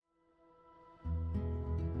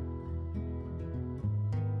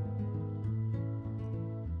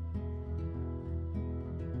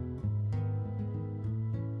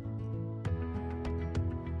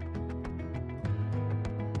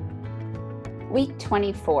Week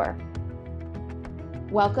 24.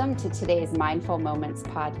 Welcome to today's Mindful Moments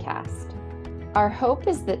podcast. Our hope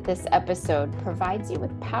is that this episode provides you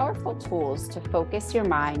with powerful tools to focus your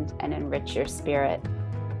mind and enrich your spirit.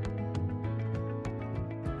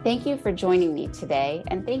 Thank you for joining me today,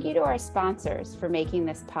 and thank you to our sponsors for making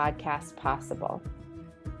this podcast possible.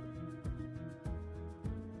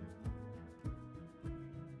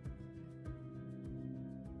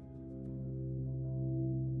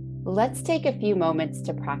 Let's take a few moments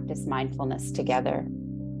to practice mindfulness together.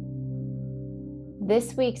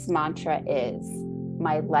 This week's mantra is,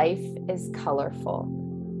 "My life is colorful."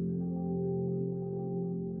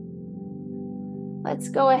 Let's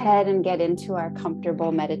go ahead and get into our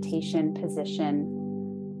comfortable meditation position.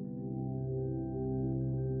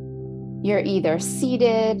 You're either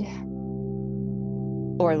seated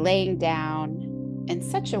or laying down in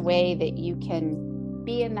such a way that you can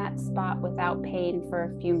be in that spot without pain for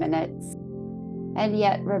a few minutes and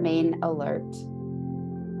yet remain alert.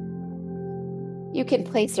 You can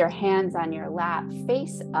place your hands on your lap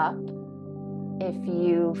face up if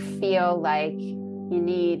you feel like you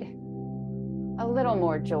need a little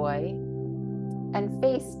more joy, and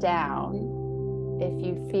face down if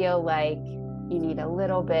you feel like you need a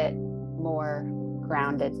little bit more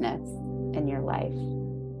groundedness in your life.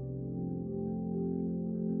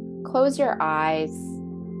 Close your eyes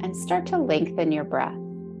and start to lengthen your breath.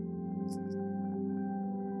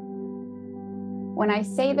 When I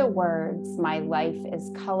say the words, "My life is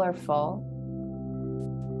colorful,"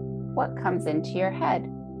 what comes into your head?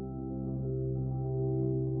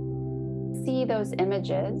 See those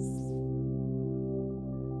images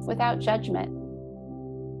without judgment.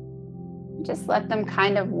 Just let them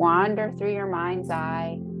kind of wander through your mind's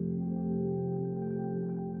eye,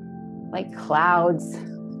 like clouds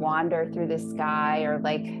wander through the sky or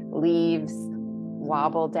like leaves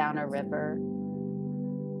wobble down a river.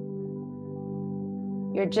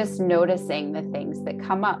 You're just noticing the things that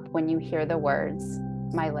come up when you hear the words,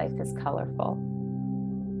 "My life is colorful."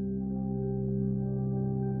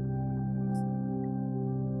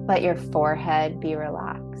 Let your forehead be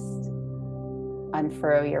relaxed.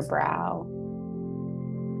 Unfurrow your brow.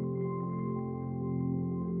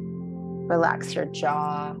 Relax your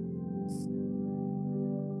jaw.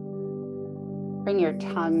 Bring your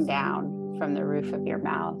tongue down from the roof of your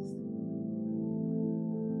mouth.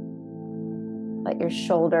 Let your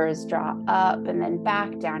shoulders draw up and then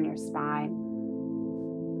back down your spine.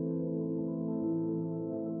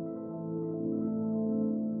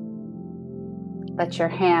 Let your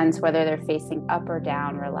hands, whether they're facing up or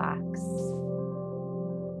down, relax.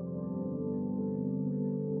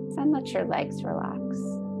 And let your legs relax.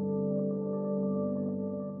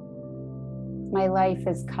 My life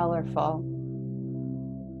is colorful.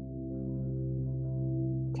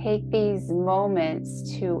 Take these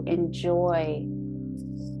moments to enjoy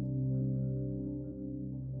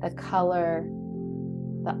the color,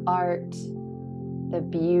 the art, the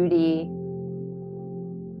beauty,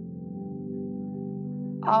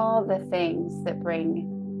 all the things that bring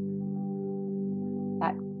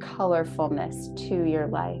that colorfulness to your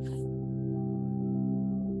life.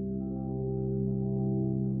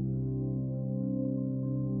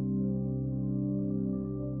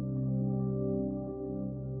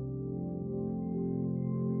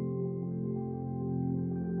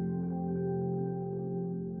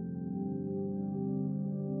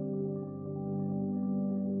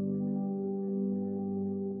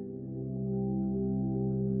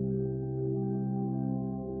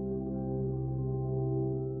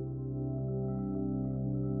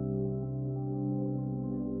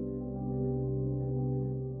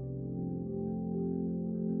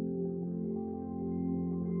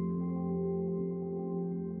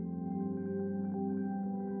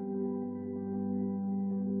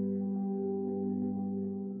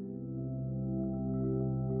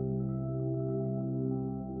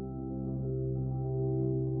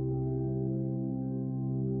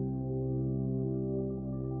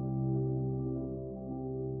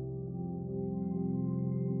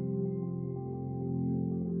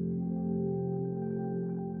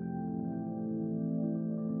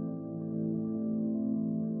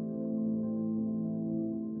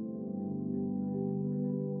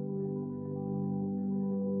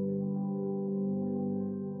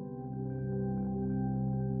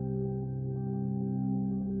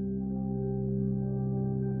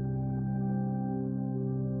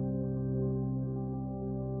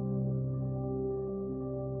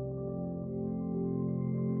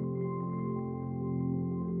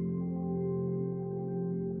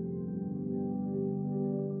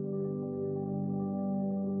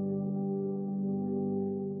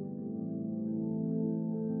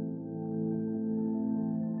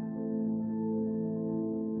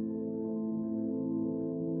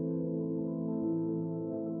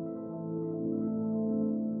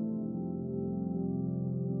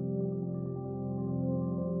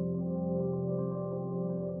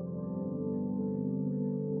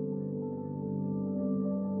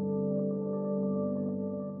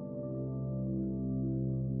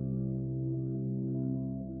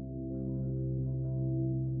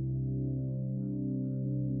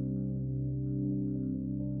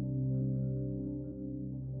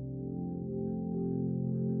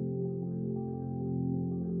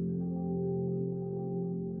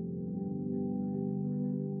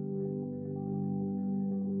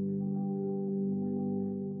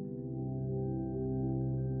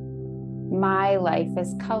 my life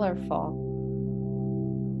is colorful.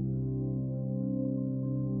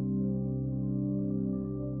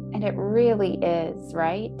 And it really is,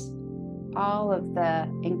 right? All of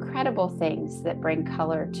the incredible things that bring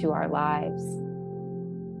color to our lives,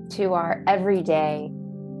 to our everyday,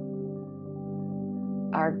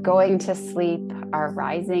 our going to sleep, our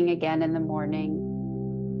rising again in the morning.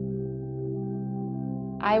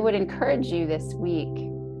 I would encourage you this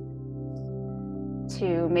week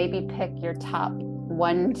to maybe pick your top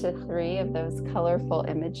 1 to 3 of those colorful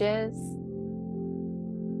images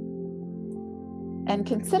and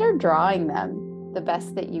consider drawing them the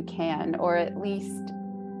best that you can, or at least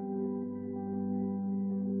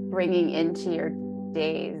bringing into your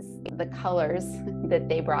days the colors that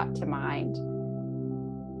they brought to mind.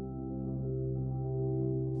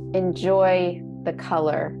 Enjoy the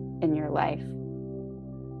color in your life.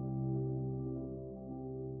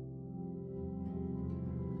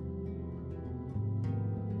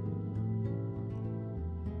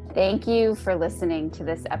 Thank you for listening to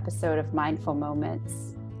this episode of Mindful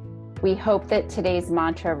Moments. We hope that today's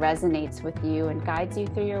mantra resonates with you and guides you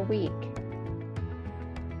through your week.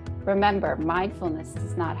 Remember, mindfulness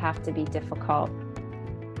does not have to be difficult.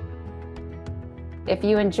 If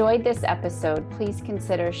you enjoyed this episode, please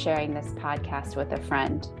consider sharing this podcast with a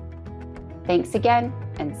friend. Thanks again,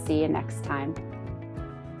 and see you next time.